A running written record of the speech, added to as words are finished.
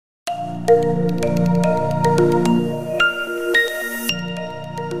Hey,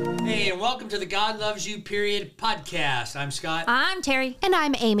 and welcome to the God Loves You Period podcast. I'm Scott. I'm Terry. And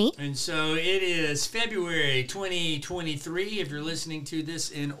I'm Amy. And so it is February 2023, if you're listening to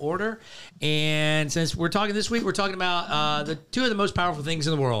this in order. And since we're talking this week, we're talking about the two of the most powerful things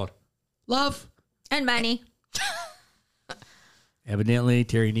in the world. Love. And money. Evidently,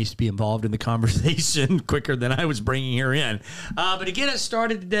 Terry needs to be involved in the conversation quicker than I was bringing her in. But to get us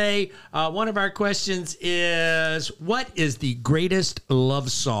started today, one of our questions is, what is the greatest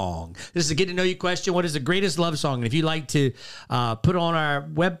love song? This is a get-to-know-you question. What is the greatest love song? And if you'd like to put on our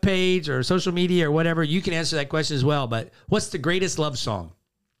webpage or social media or whatever, you can answer that question as well. But what's the greatest love song?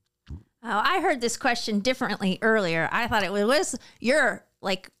 Oh, I heard this question differently earlier. I thought it was your,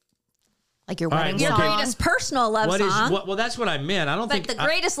 like your wedding song. Your greatest personal love song. Well, that's what I meant. I don't think the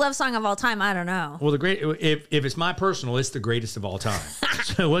greatest love song of all time. I don't know. Well, if it's my personal, it's the greatest of all time.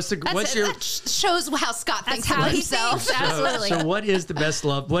 So what's your? That shows how Scott thinks how about he himself. thinks. Absolutely. So what is the best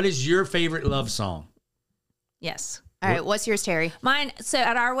love? What is your favorite love song? Yes. All right, what's yours, Terry? Mine. So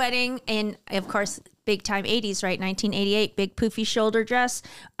at our wedding, and of course, big time 80s, right? 1988, big poofy shoulder dress.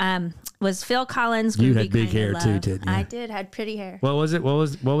 Was Phil Collins. You Groovy had big Kinda hair Love. too, didn't you? I did. Had pretty hair. What was it? What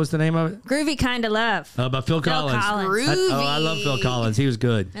was the name of it? Groovy Kind of Love. About Phil Collins. Groovy. I love Phil Collins. He was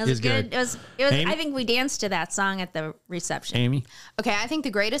good. It was good. It was. Amy? I think we danced to that song at the reception. Amy? Okay, I think the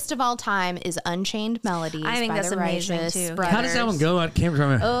greatest of all time is Unchained Melodies I think by that's the amazing, Righteous too. Brothers. How does that one go? I can't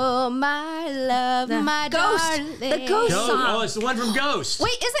remember. Oh, my love, my Ghost. darling. The Ghost song. Oh, it's the one from Ghost.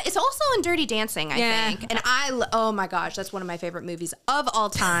 Wait, is it? It's also in Dirty Dancing, I Yeah. think. And oh my gosh, that's one of my favorite movies of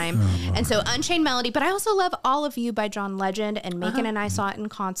all time. And so Unchained Melody, but I also love All of You by John Legend, and Macon and I saw it in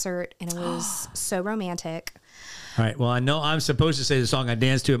concert, and it was so romantic. All right. Well, I know I'm supposed to say the song I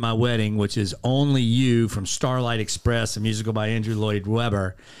danced to at my wedding, which is Only You from Starlight Express, a musical by Andrew Lloyd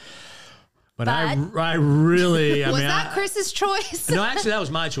Webber. But I really, Was that Chris's choice? No, actually, that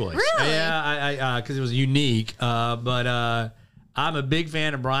was my choice. Really? Yeah, because it was unique. But I'm a big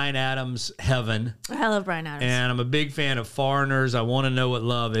fan of Bryan Adams' Heaven. I love Bryan Adams. And I'm a big fan of Foreigners. I Want to Know What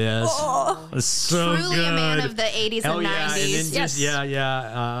Love Is. Oh, it's so truly good. a man of the 80s and 90s. Yeah, and then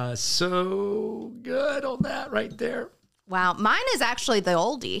Yes. so good on that right there. Wow, mine is actually the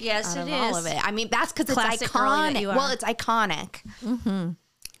oldie. Yes, out it of all is. of it. I mean, that's because it's Classic girly that you iconic. are. Well, it's iconic.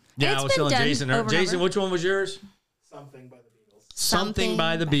 Yeah, It's I was been telling done Jason. over and Jason, over. which one was yours? Something by the Beatles. That's a Something good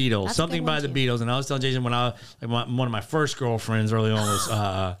by one, the too. Beatles. And I was telling Jason when one of my first girlfriends early on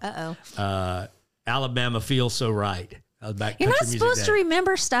was Alabama Feels So Right. That was back You're not country music supposed to day.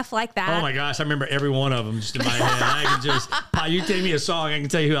 remember stuff like that. Oh my gosh, I remember every one of them just in my head. I can just, you tell me a song, I can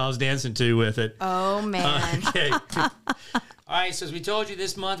tell you who I was dancing to with it. Oh, man. Okay. All right, so as we told you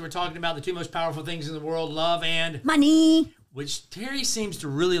this month, we're talking about the two most powerful things in the world, love and Money. which Terry seems to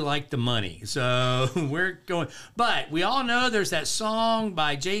really like the money. So we're going, but we all know there's that song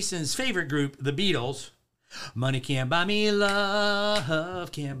by Jason's favorite group, the Beatles. Money can't buy me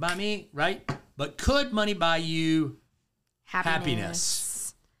love, can't buy me, right? But could money buy you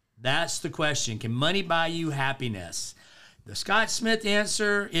happiness? That's the question. Can money buy you happiness? The Scott Smith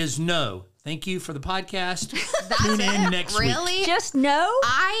answer is no. Thank you for the podcast. Tune in next week. Really? Just no.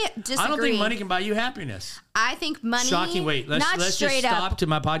 I disagree. I don't think money can buy you happiness. I think money. Shocking. Wait, let's Not just straight stop up. to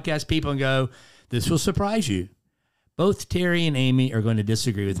my podcast people and go, this will surprise you. Both Terry and Amy are going to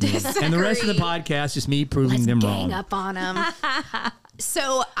disagree with me. And the rest of the podcast is me proving them wrong. Gang up on them.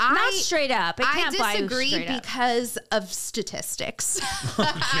 So Not straight up. It I can't buy you disagree straight up. because of statistics.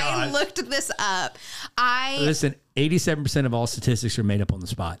 I God. looked this up. Listen, 87% of all statistics are made up on the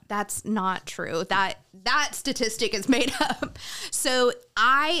spot. That's not true. That statistic is made up. So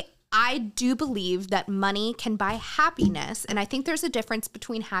I do believe that money can buy happiness, and I think there's a difference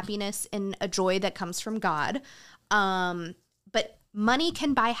between happiness and a joy that comes from God. But money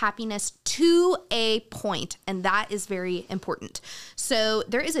can buy happiness to a point, and that is very important. So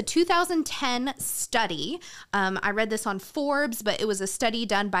there is a 2010 study. I read this on Forbes, but it was a study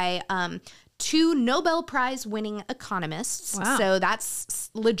done by two Nobel Prize winning economists. Wow. So that's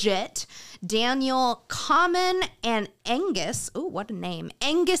legit. Daniel Kahneman and Angus, oh, what a name,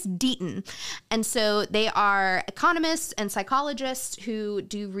 Angus Deaton. And so they are economists and psychologists who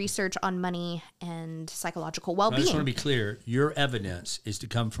do research on money and psychological I well-being. just want to be clear. Your evidence is to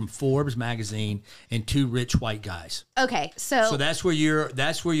come from Forbes magazine and two rich white guys. Okay, So that's where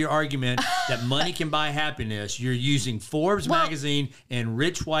your argument that money can buy happiness. You're using Forbes magazine and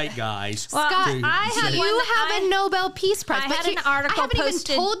rich white guys. Well, Scott, you have a Nobel Peace Prize. I had an article I haven't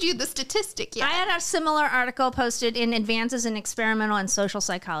posted. even told you the statistic yet. I had a similar article posted in Advances in Experimental and Social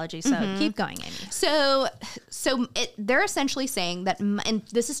Psychology. So keep going, Amy. So they're essentially saying that, and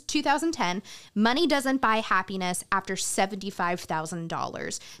this is 2010, money doesn't buy happiness after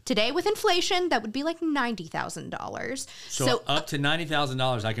 $75,000. Today, with inflation, that would be like $90,000. So up to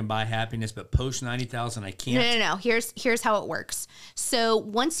 $90,000, I can buy happiness, but post $90,000, I can't. No. Here's how it works. So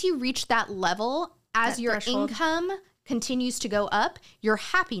once you reach that level, as your income continues to go up, your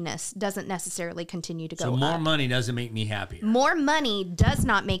happiness doesn't necessarily continue to go up. So more money doesn't make me happier. More money does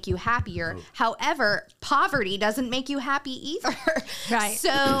not make you happier. However, poverty doesn't make you happy either. Right.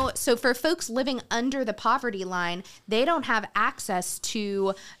 So for folks living under the poverty line, they don't have access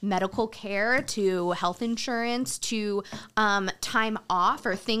to medical care, to health insurance, to time off,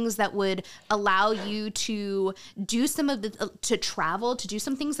 or things that would allow you to do to travel, to do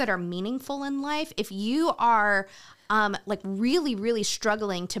some things that are meaningful in life. If you are like really, really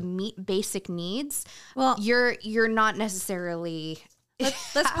struggling to meet basic needs, well, you're not necessarily.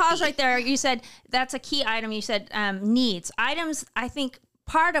 Let's pause right there. You said that's a key item. You said needs. Items, I think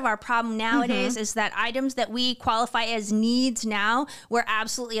part of our problem nowadays is that items that we qualify as needs now were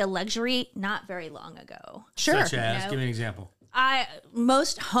absolutely a luxury not very long ago. Sure. Such as, give me an example.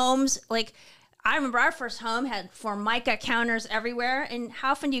 Most homes, like, I remember our first home had Formica counters everywhere. And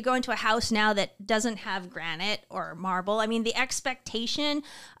how often do you go into a house now that doesn't have granite or marble? I mean, the expectation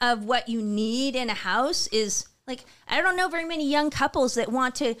of what you need in a house is like, I don't know very many young couples that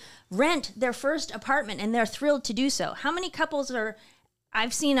want to rent their first apartment and they're thrilled to do so. How many couples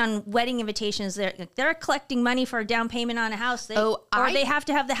I've seen on wedding invitations, they're collecting money for a down payment on a house. They have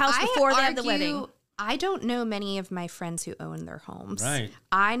to have the house before they have the wedding. I don't know many of my friends who own their homes. Right.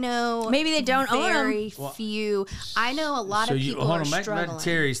 I know maybe they don't own them. Very few. I know a lot of people are struggling. Back to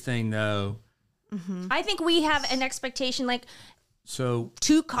Terry's thing, though. I think we have an expectation, like, so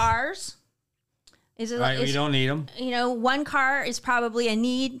 2 cars. You don't need them. You know, 1 car is probably a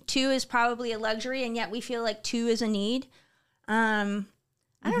need. 2 is probably a luxury, and yet we feel like 2 is a need. I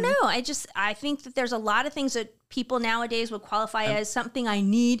don't know. I think that there's a lot of things that people nowadays would qualify as something I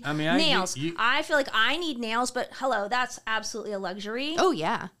need. I mean, nails. I feel like I need nails, but hello, that's absolutely a luxury. Oh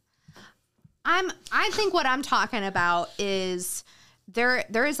yeah. I think what I'm talking about is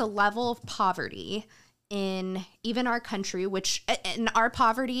there is a level of poverty in even our country, and our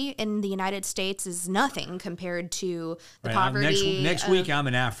poverty in the United States is nothing compared to the poverty. Next week, I'm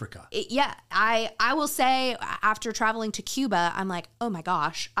in Africa. I will say, after traveling to Cuba, I'm like, oh my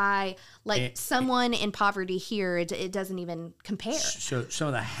gosh, someone in poverty here, it doesn't even compare. So some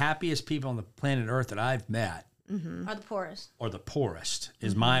of the happiest people on the planet Earth that I've met are the poorest.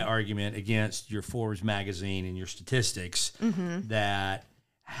 Is my argument against your Forbes magazine and your statistics that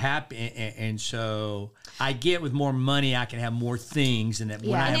happy, and so I get with more money I can have more things, and that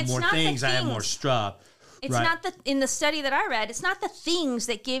when I have more things I have more stuff. It's not in the study that I read, it's not the things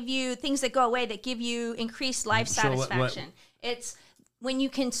that give you things that go away that give you increased life satisfaction. It's when you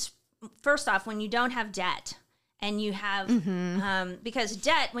can, first off, when you don't have debt, and you have because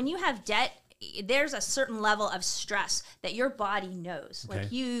when you have debt, there's a certain level of stress that your body knows. Okay.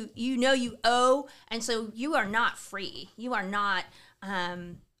 Like you owe, and so you are not free. You are not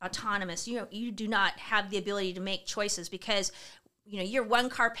autonomous. You do not have the ability to make choices because you're 1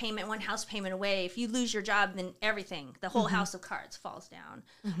 car payment, 1 house payment away. If you lose your job, then everything, the whole house of cards falls down.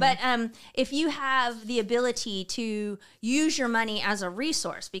 But if you have the ability to use your money as a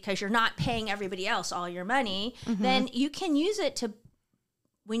resource because you're not paying everybody else all your money, then you can use it to,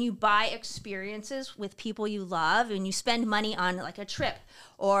 when you buy experiences with people you love and you spend money on like a trip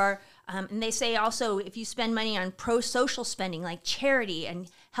or and they say also if you spend money on pro-social spending like charity and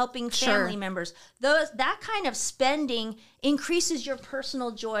helping family members, that kind of spending increases your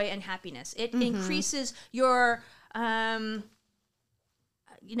personal joy and happiness. It increases your how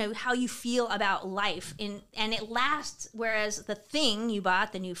you feel about life and it lasts, whereas the thing you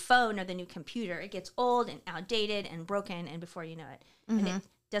bought, the new phone or the new computer, it gets old and outdated and broken and before you know it. And it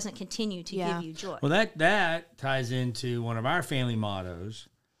doesn't continue to give you joy. Well, that ties into one of our family mottos.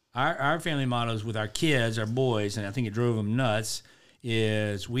 Our family mottos with our kids, our boys, and I think it drove them nuts,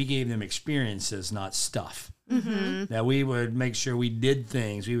 is we gave them experiences, not stuff. That we would make sure we did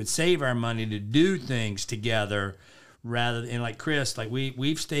things. We would save our money to do things together rather than, like Chris, like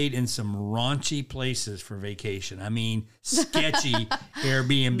we've stayed in some raunchy places for vacation. I mean, sketchy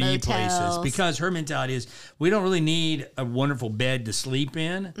Airbnb places, because her mentality is we don't really need a wonderful bed to sleep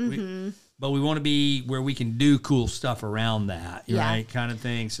in. but we want to be where we can do cool stuff around that, right? Kind of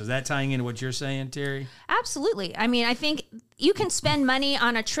thing. So is that tying into what you're saying, Terry? Absolutely. I mean, I think you can spend money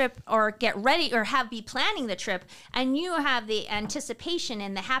on a trip or get ready or be planning the trip, and you have the anticipation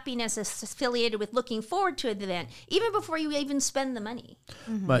and the happiness affiliated with looking forward to the event, even before you even spend the money.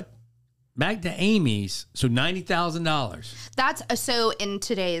 Mm-hmm. But back to Amy's, so $90,000. That's so in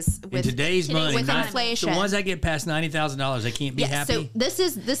today's money, with inflation. So once I get past $90,000, I can't be happy. So this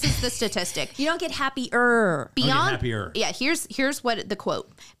is the statistic. You don't get happier. Yeah, here's what the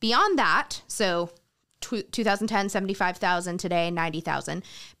quote. Beyond that, so 2010 $75,000, today $90,000.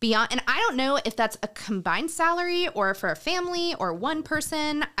 Beyond, and I don't know if that's a combined salary or for a family or one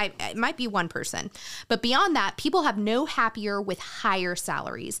person. It might be one person, but beyond that, people have no happier with higher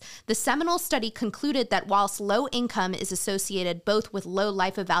salaries. The seminal study concluded that whilst low income is associated both with low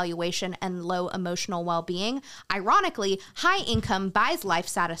life evaluation and low emotional well-being, ironically, high income buys life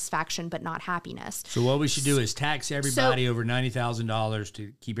satisfaction but not happiness. So what we should do is tax everybody over $90,000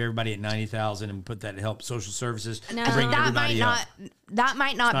 to keep everybody at $90,000 and put that to help social services to bring everybody up. That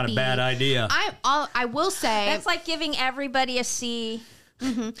might not be. It's not a bad idea. I will say that's like giving everybody a C.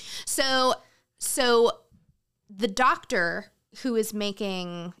 Mm-hmm. So the doctor who is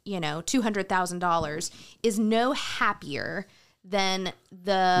making $200,000 is no happier than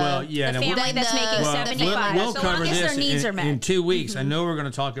the family that's making 75. We'll so cover long as this their needs are met. in 2 weeks. I know we're going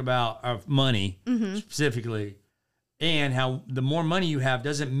to talk about money specifically, and how the more money you have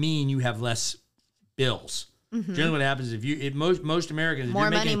doesn't mean you have less bills. Generally, what happens is most Americans,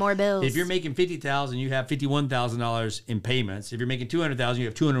 more money, more bills. If you're making $50,000, you have $51,000 in payments. If you're making $200,000, you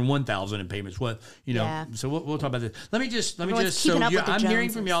have $201,000 in payments. So we'll talk about this. Let me just. So I'm hearing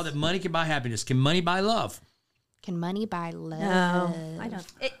from y'all that money can buy happiness. Can money buy love? Can money buy love? No, I don't.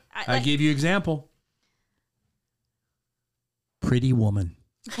 I'll give you an example. Pretty Woman.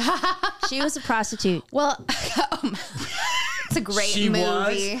 She was a prostitute. Well, it's a great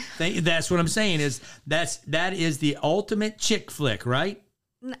movie. That's what I'm saying. That is the ultimate chick flick, right?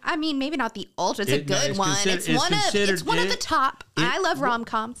 I mean, maybe not the ultimate. It's a good one. It's one of the top. I love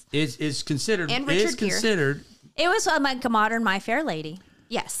rom-coms. It's considered. And Richard Gere. It was like a modern My Fair Lady.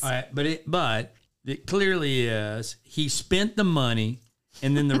 Yes. All right, but it clearly is. He spent the money,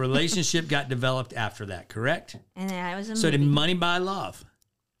 and then the relationship got developed after that. Correct. And then I was a movie. So did money buy love?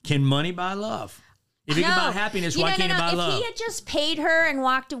 Can money buy love? If it can buy happiness, why can't it buy love? If he had just paid her and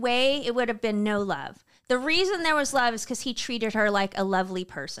walked away, it would have been no love. The reason there was love is because he treated her like a lovely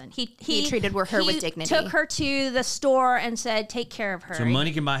person. He treated her with dignity. Took her to the store and said, take care of her. So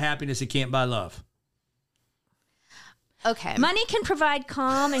money can buy happiness, it can't buy love. Okay. Money can provide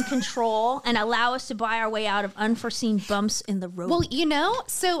calm and control and allow us to buy our way out of unforeseen bumps in the road. Well,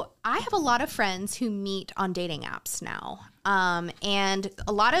 so I have a lot of friends who meet on dating apps now. And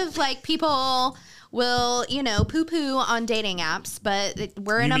a lot of people will, poo-poo on dating apps, but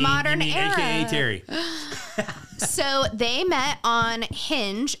we're in a modern era. AKA Terry. So they met on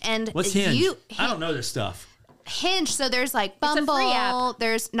Hinge. And what's Hinge? I don't know this stuff. Hinge, so there's Bumble. It's a free app.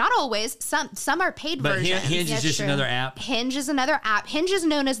 There's not always some are paid versions. But Hinge is just another app. Hinge is another app. Hinge is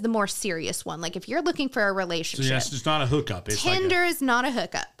known as the more serious one. If you're looking for a relationship, so yes, it's not a hookup. It's Tinder is not a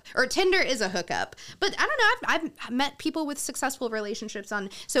hookup, or Tinder is a hookup. But I don't know. I've met people with successful relationships on.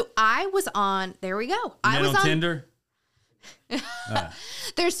 So I was on. There we go. I was on Tinder.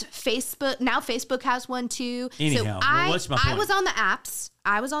 There's Facebook now. Facebook has one too. Anyhow, so what's my point? I was on the apps.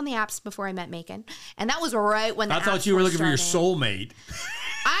 I was on the apps before I met Macon, and that was right when the I thought you were looking for your soulmate.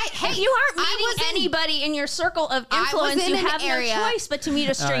 Hey, you aren't meeting anybody in your circle of influence. You have no choice but to meet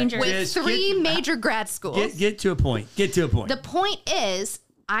a stranger. With three major grad schools. Get to a point. The point is,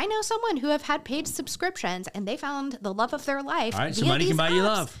 I know someone who have had paid subscriptions and they found the love of their life. All right, so money can buy you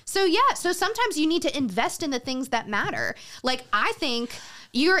love. So so sometimes you need to invest in the things that matter. I think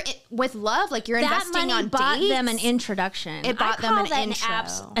you're with love, you're investing on dates. That money bought them an introduction. It bought them an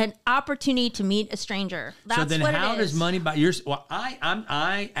intro. An opportunity to meet a stranger. That's so then what how it does is. money buy yours? Well,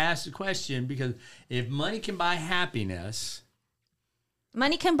 I asked the question because if money can buy happiness,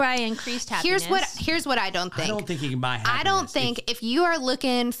 money can buy increased happiness. Here's what I don't think. I don't think it can buy happiness. I don't think if you are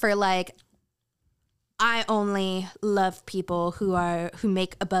looking for I only love people who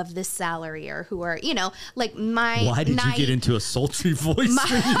make above this salary or who are, my. Why did you get into a sultry voice?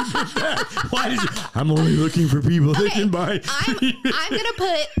 Why did you? I'm only looking for people that can buy. I'm gonna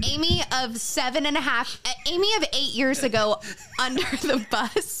put Amy of 7.5, Amy of 8 years ago under the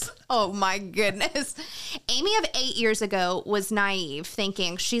bus. Oh my goodness. Amy of 8 years ago was naive,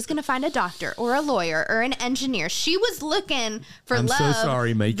 thinking she's going to find a doctor or a lawyer or an engineer. She was looking for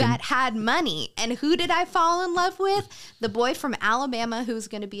love that had money. And who did I fall in love with? The boy from Alabama who's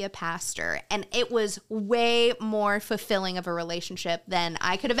going to be a pastor. And it was way more fulfilling of a relationship than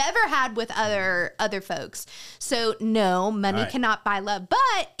I could have ever had with other folks. So no, money cannot buy love,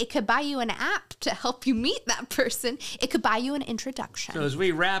 but it could buy you an app to help you meet that person. It could buy you an introduction. So as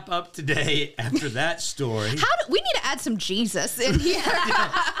we wrap up today after that story, we need to add some Jesus in here.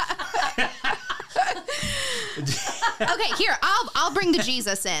 Okay, here, I'll bring the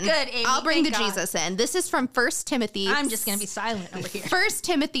Jesus in. Good, Amy. I'll bring the Jesus in. This is from 1 Timothy. I'm just going to be silent over here. 1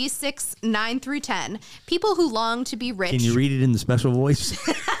 Timothy 6, 9 through 10. People who long to be rich. Can you read it in the special voice?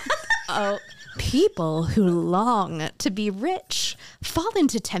 Oh, people who long to be rich fall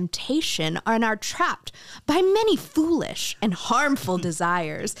into temptation and are trapped by many foolish and harmful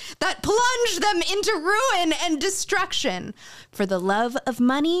desires that plunge them into ruin and destruction. For the love of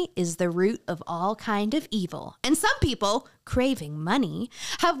money is the root of all kind of evil. And some people, craving money,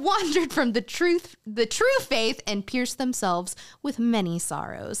 have wandered from the true faith and pierced themselves with many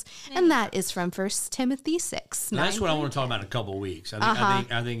sorrows. And that is from 1 Timothy 6. That's what I want to talk about in a couple of weeks. I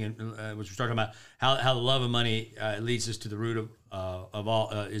think what we're talking about, how the love of money leads us to the root of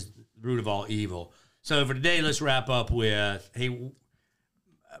all evil. So for today, let's wrap up with, hey,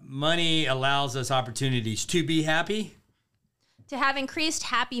 money allows us opportunities to be happy. To have increased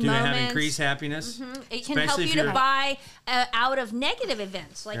happy moments. To have increased happiness. Mm-hmm. It can help you to buy out of negative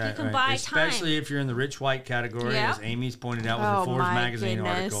events. Like you can buy time. Especially if you're in the rich white category, as Amy's pointed out with her Forbes magazine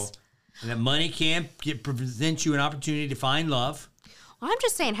article. And that money can present you an opportunity to find love. Well, I'm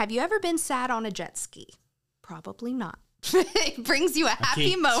just saying, have you ever been sad on a jet ski? Probably not. It brings you a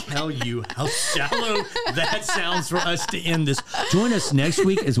happy moment. I can't tell you how shallow that sounds for us to end this. Join us next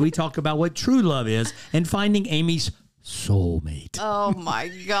week as we talk about what true love is and finding Amy's soulmate. Oh my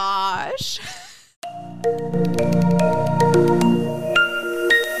gosh.